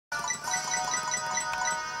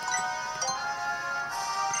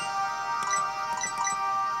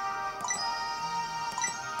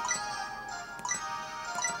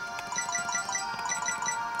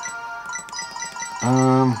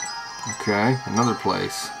Okay, another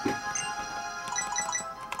place.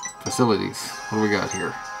 Facilities. What do we got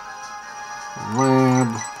here? Lab.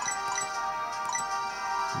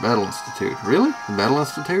 Battle Institute. Really? The Battle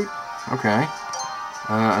Institute? Okay.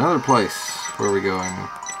 Another place. Where are we going?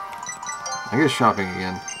 I guess shopping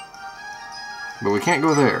again. But we can't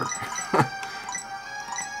go there.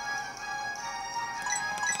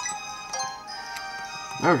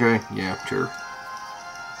 Okay, yeah, sure.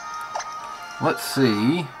 Let's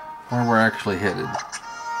see where we're actually headed.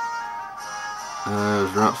 It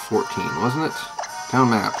was Route 14, wasn't it?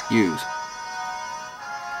 Town map. Use.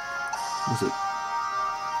 Is it?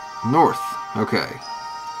 North. Okay.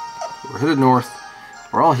 We're headed north.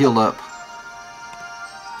 We're all healed up.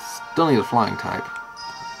 Still need a flying type.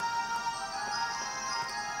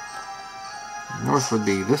 North would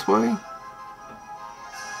be this way.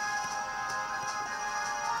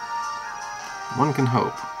 One can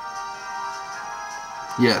hope.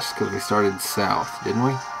 Yes, because we started south, didn't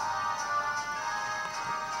we?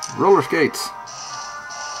 Roller skates!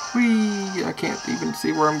 Whee! I can't even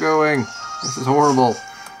see where I'm going. This is horrible.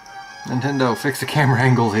 Nintendo, fix the camera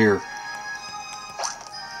angles here.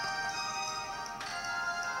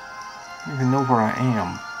 I don't even know where I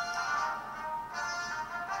am.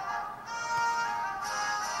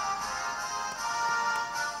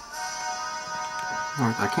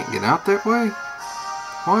 I can't get out that way?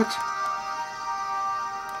 What?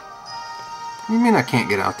 What do you mean I can't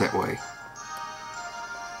get out that way?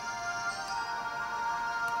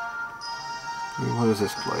 What is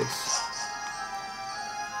this place?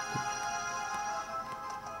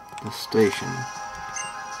 The station.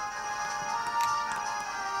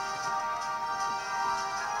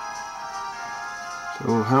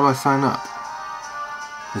 So how do I sign up?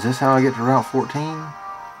 Is this how I get to Route 14?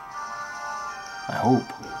 I hope.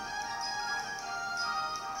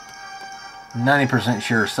 90%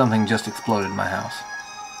 sure something just exploded in my house.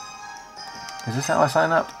 Is this how I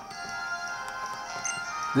sign up?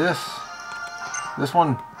 This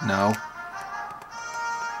one? No.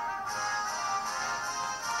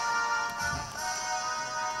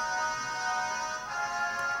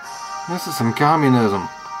 This is some communism.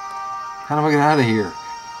 How do I get out of here?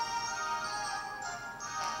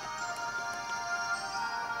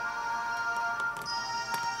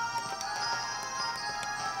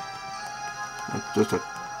 That's just a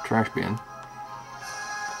trash bin.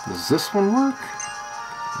 Does this one work?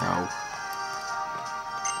 No.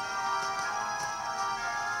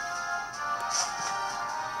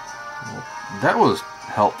 Well, that was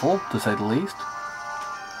helpful, to say the least.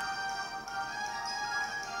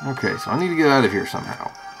 Okay, so I need to get out of here somehow.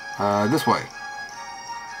 This way.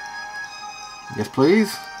 Yes,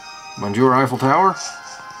 please. Bonjour, Eiffel Tower.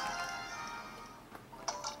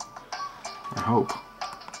 I hope.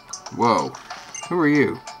 Whoa. Who are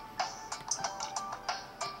you?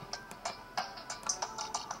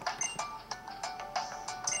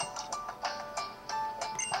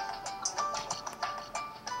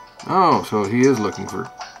 Oh, so he is looking for...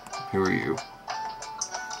 Who are you?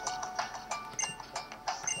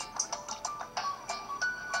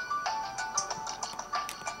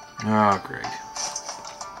 Oh, great.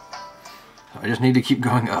 I just need to keep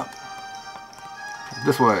going up.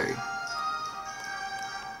 This way.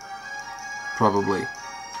 Probably.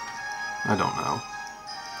 I don't know.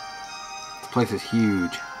 This place is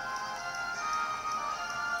huge.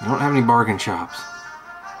 You don't have any bargain shops.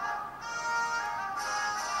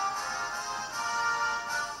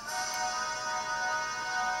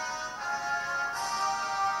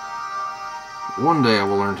 One day I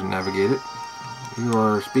will learn to navigate it. You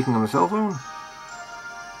are speaking on the cell phone?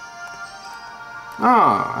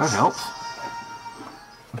 Ah, that helps.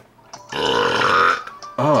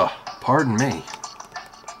 Pardon me.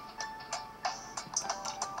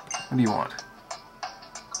 What do you want?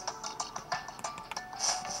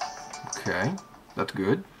 Okay, that's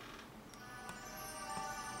good.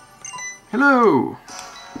 Hello!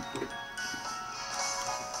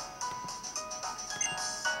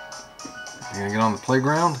 You gonna get on the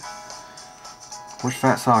playground? Where's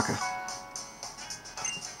Fat Sokka?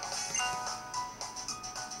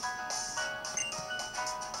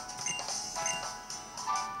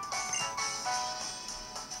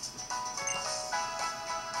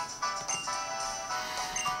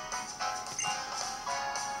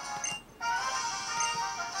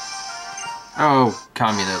 Oh,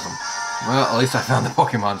 communism. Well, at least I found the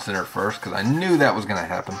Pokemon Center first, because I knew that was going to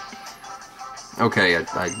happen. Okay,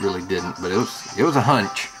 I really didn't, but it was a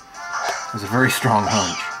hunch. It was a very strong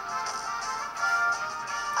hunch.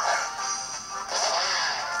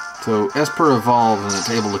 So, Esper evolves and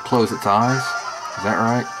it's able to close its eyes. Is that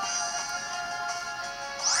right?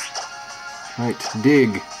 Right,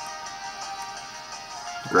 dig.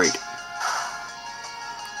 Great.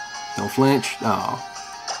 Don't flinch. Oh.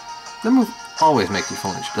 That move always makes you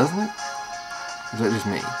flinch, doesn't it? Or is that just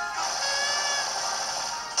me?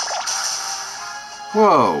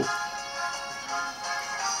 Whoa.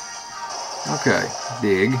 Okay,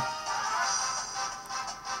 dig.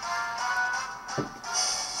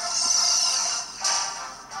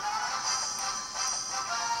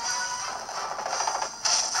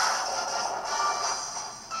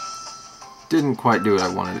 Didn't quite do what I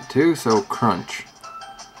wanted it to, so crunch.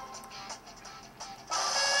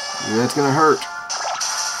 Ooh, that's gonna hurt.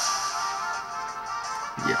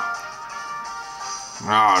 Yeah.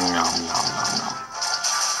 Oh, no.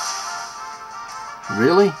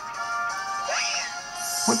 Really?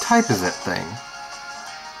 What type is that thing?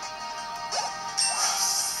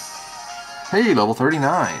 Hey, level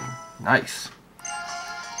 39. Nice.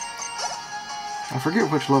 I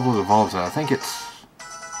forget which level it evolves at. I think it's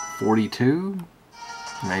 42?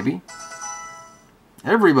 Maybe?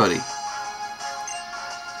 Everybody!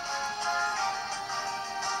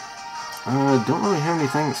 Don't really have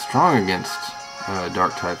anything strong against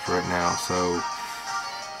dark types right now, so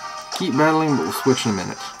keep battling, but we'll switch in a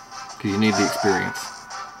minute, because you need the experience.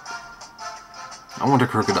 I want a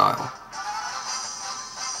crocodile.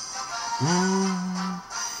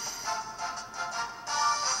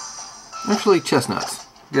 Actually, chestnuts.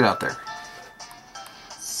 Get out there.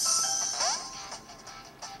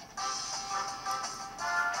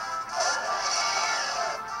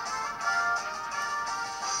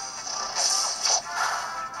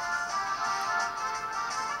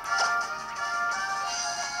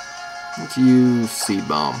 Let's use Seed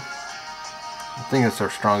Bomb. I think it's our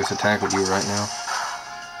strongest attack with you right now.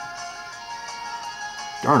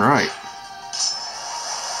 Darn right.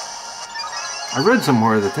 I read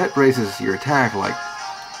somewhere that that raises your attack like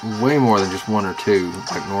way more than just 1 or 2,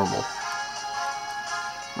 like normal.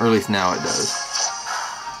 Or at least now it does.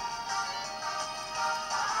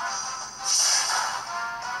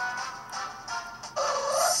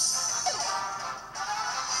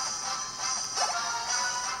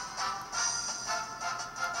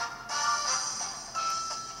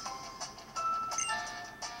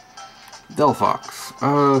 Delphox.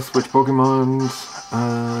 Switch Pokemons.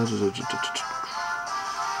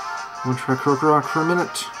 Want to try Krokorok for a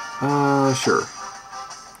minute? Sure.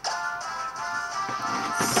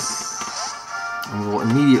 And we'll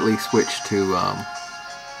immediately switch to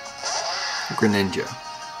Greninja.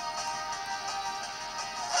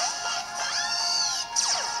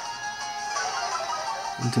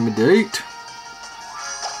 Intimidate.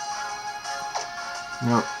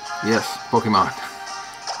 No. Yes, Pokemon.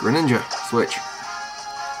 Greninja, switch.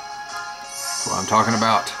 That's what I'm talking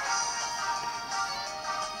about.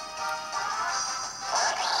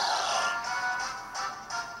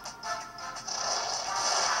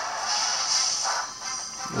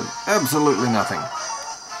 There's absolutely nothing.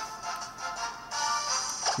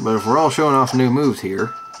 But if we're all showing off new moves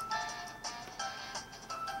here,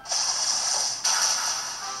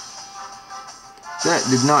 that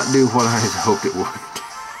did not do what I had hoped it would.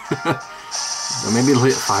 So maybe it'll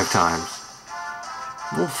hit 5 times.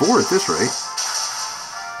 Well, 4 at this rate.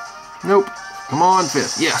 Nope. Come on,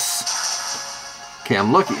 5th. Yes! Okay,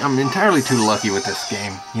 I'm lucky. I'm entirely too lucky with this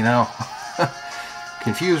game, you know?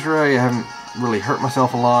 Confused Ray, I haven't really hurt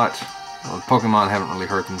myself a lot. Well, Pokemon haven't really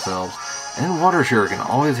hurt themselves. And Water Jurgen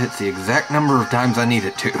always hits the exact number of times I need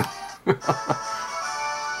it to.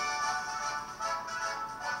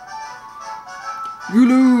 You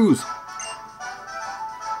lose!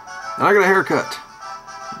 And I got a haircut.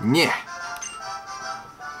 Yeah.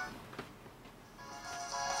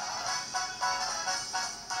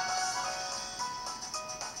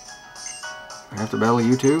 I have to battle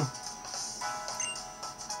you too?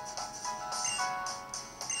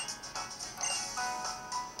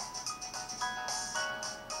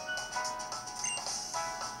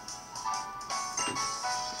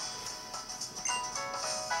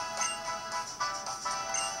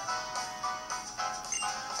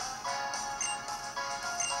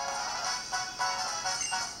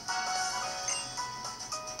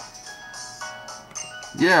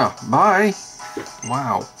 Yeah, bye.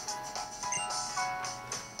 Wow.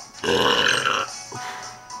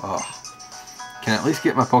 Oh. Can I at least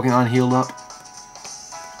get my Pokemon healed up?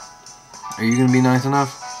 Are you gonna be nice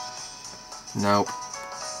enough? Nope.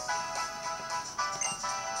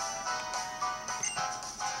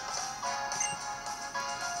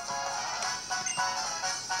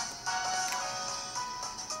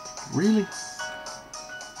 Really?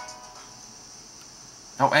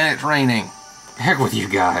 Oh, and it's raining. Heck with you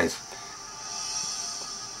guys.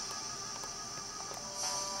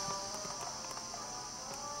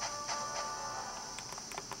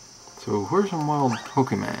 So where's some wild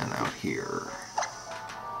Pokemon out here?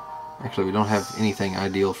 Actually, we don't have anything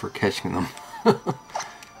ideal for catching them.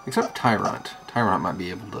 Except Tyrant. Tyrant might be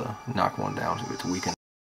able to knock one down if it's weakened.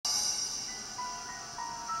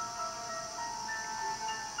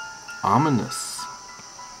 Ominous.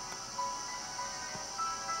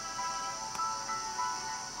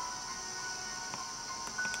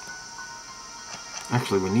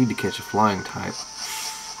 Actually, we need to catch a flying type.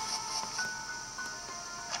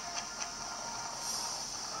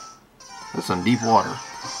 That's on deep water.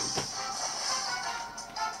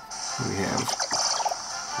 We have...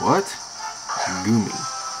 what? Goomy.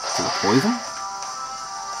 Is it poison?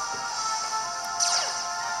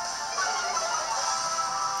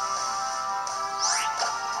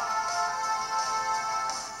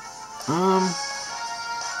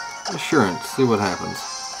 Assurance. See what happens.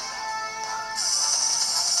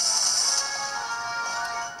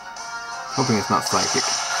 Hoping it's not psychic.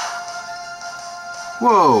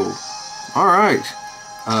 Whoa! Alright.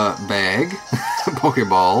 Bag.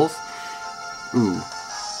 Pokeballs. Ooh.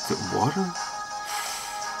 Is it water?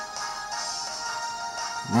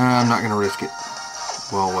 Nah, I'm not gonna risk it.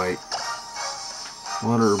 Well, wait.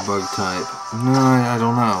 Water or bug type? No, I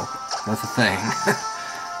don't know. That's the thing.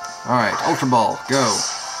 Alright, Ultra Ball, go.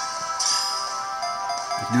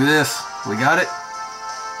 Let's do this. We got it?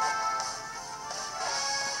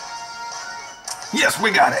 Yes,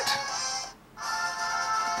 we got it!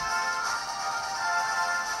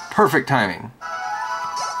 Perfect timing.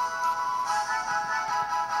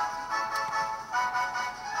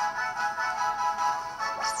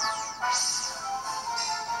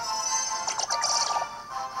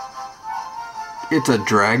 It's a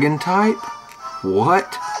dragon type?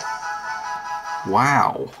 What?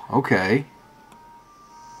 Wow. Okay.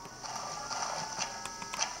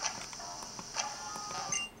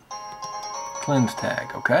 Cleanse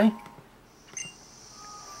tag, okay?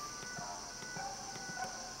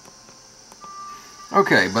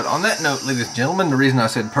 Okay, but on that note, ladies and gentlemen, the reason I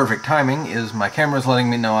said perfect timing is my camera's letting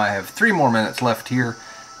me know I have 3 more minutes left here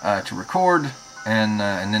to record, and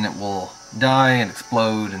then it will die and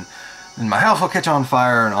explode, and then my house will catch on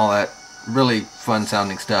fire and all that really fun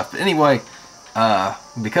sounding stuff. But anyway,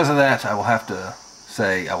 because of that, I will have to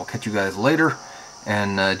say I will catch you guys later,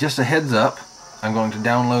 and just a heads up, I'm going to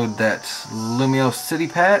download that Lumiose City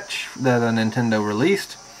patch that Nintendo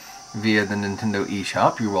released via the Nintendo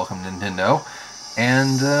eShop. You're welcome, Nintendo.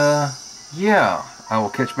 And, yeah, I will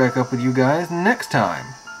catch back up with you guys next time.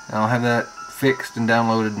 I'll have that fixed and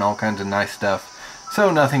downloaded and all kinds of nice stuff,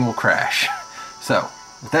 so nothing will crash. So,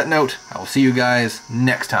 with that note, I will see you guys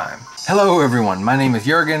next time. Hello everyone, my name is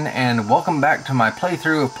Jurgen, and welcome back to my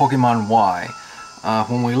playthrough of Pokemon Y.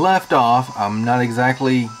 When we left off, I'm not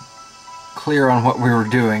exactly clear on what we were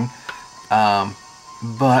doing,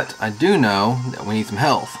 but I do know that we need some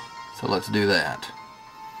health, so let's do that.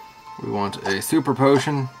 We want a super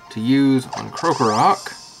potion to use on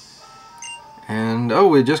Krokorok, and oh,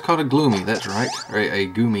 we just caught a Gloomy, that's right, or a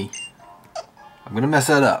Goomy. I'm gonna mess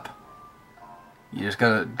that up. You just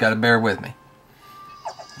gotta bear with me.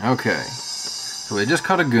 Okay, so we just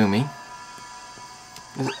caught a Goomy.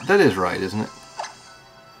 That is right, isn't it?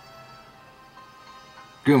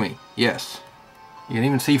 Goomy, yes. You can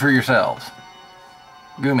even see for yourselves.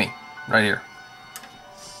 Goomy, right here.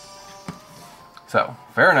 So,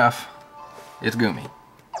 fair enough. It's Goomy.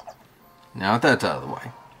 Now that that's out of the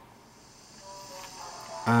way.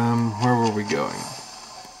 Where were we going?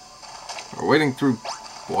 We're wading through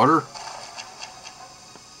water?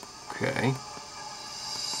 Okay.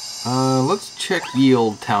 Let's check the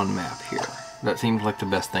old town map here. That seems like the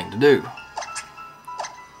best thing to do.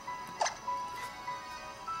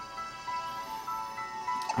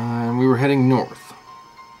 And we were heading north.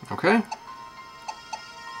 Okay?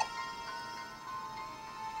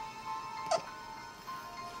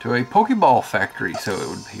 To a Pokeball factory, so it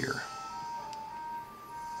would appear.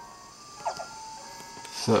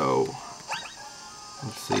 So,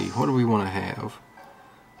 let's see, what do we want to have?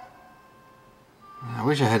 I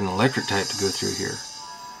wish I had an electric type to go through here.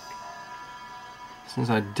 Since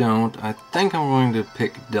I don't, I think I'm going to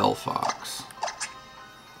pick Delphox.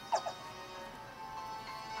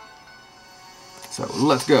 So,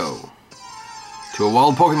 let's go to a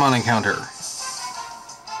wild Pokemon encounter.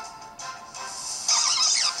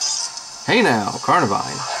 Hey now,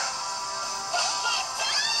 Carnivine.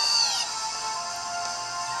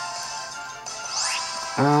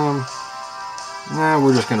 Nah,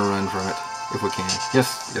 we're just gonna run from it, if we can.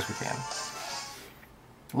 Yes, we can.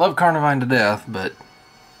 Love Carnivine to death, but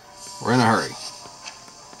we're in a hurry.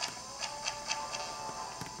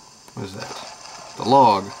 What is that? The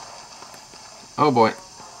log. Oh boy.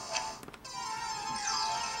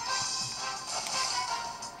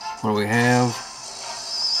 What do we have?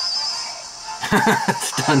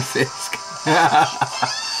 Stunfisk.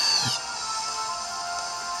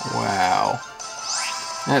 Wow.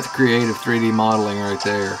 That's creative 3D modeling right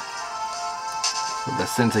there. With a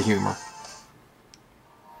sense of humor.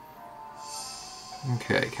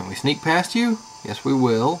 Okay, can we sneak past you? Yes, we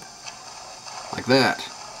will. Like that.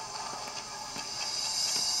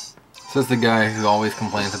 Says the guy who always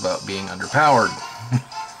complains about being underpowered.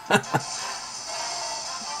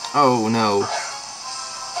 Oh no.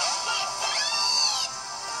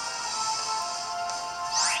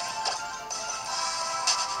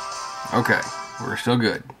 Okay, we're still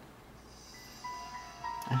good.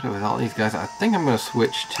 Actually, with all these guys, I think I'm going to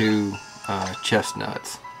switch to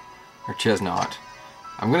chestnuts. Or chestnut.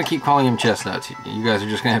 I'm going to keep calling him chestnuts. You guys are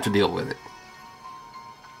just going to have to deal with it.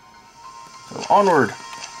 So, onward!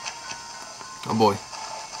 Oh boy.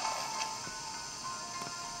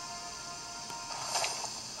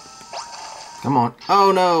 Come on.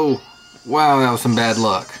 Oh no! Wow, that was some bad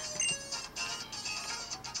luck.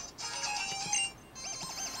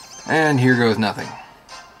 And here goes nothing.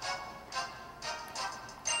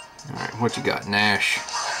 Alright, what you got? Nash.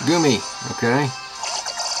 Gumi. Okay.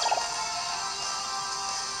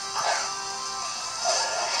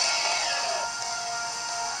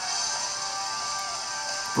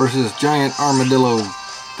 Versus giant armadillo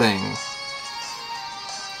thing.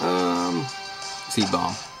 Seed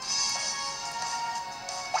bomb.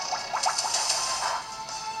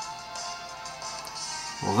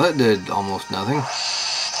 Well, that did almost nothing.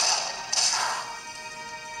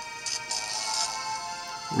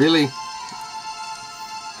 Really?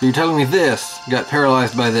 So you're telling me this got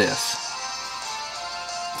paralyzed by this?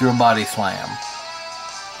 Through a body slam.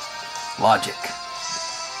 Logic.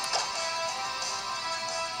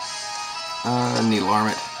 Needle arm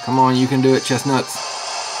it. Come on, you can do it, chestnuts.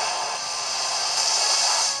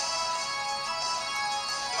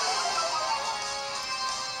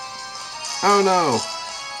 Oh no!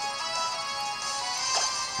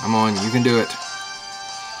 Come on, you can do it.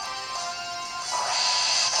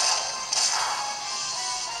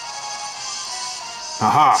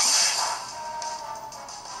 Haha!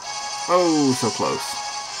 Oh, so close.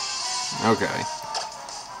 Okay.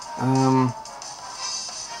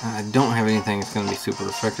 I don't have anything that's going to be super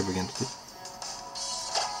effective against it.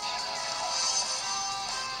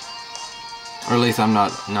 Or at least I'm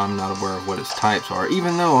not aware of what its types are,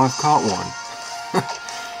 even though I've caught one.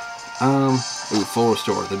 Ooh, full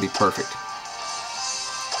restore, that'd be perfect.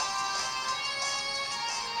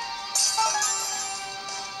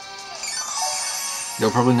 Though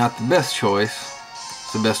probably not the best choice.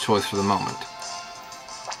 It's the best choice for the moment.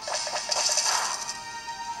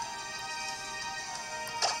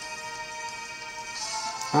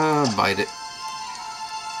 Bite it.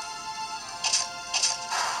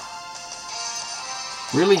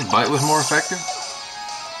 Really? Bite was more effective?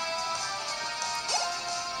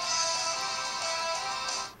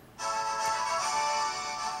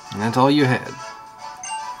 And that's all you had.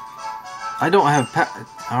 I don't have power.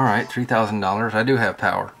 Alright, $3,000. I do have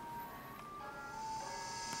power.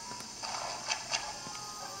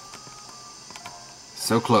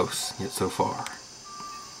 So close, yet so far.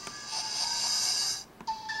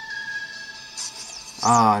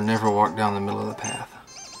 Ah, I never walked down the middle of the path.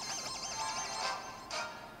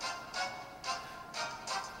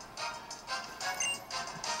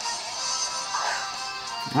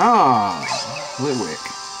 Ah, Litwick.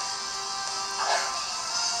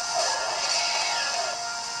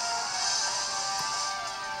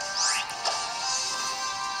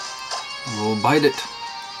 We'll bite it.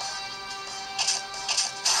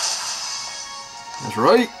 That's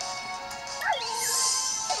right.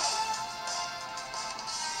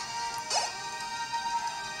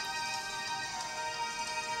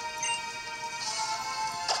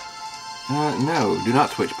 No, do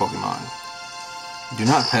not switch Pokemon. Do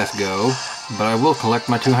not pass go, but I will collect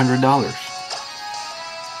my $200.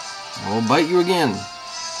 I will bite you again.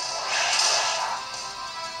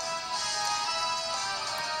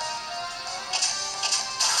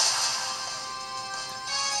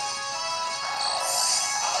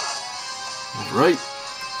 That's right.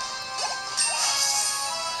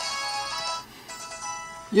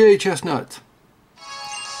 Yay, chestnuts.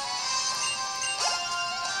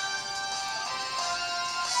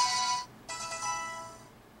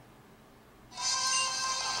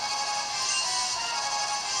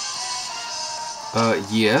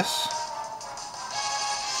 Yes.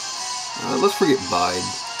 Let's forget Bide.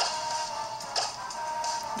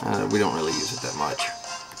 We don't really use it that much.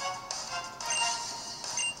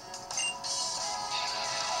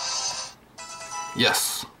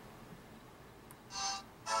 Yes.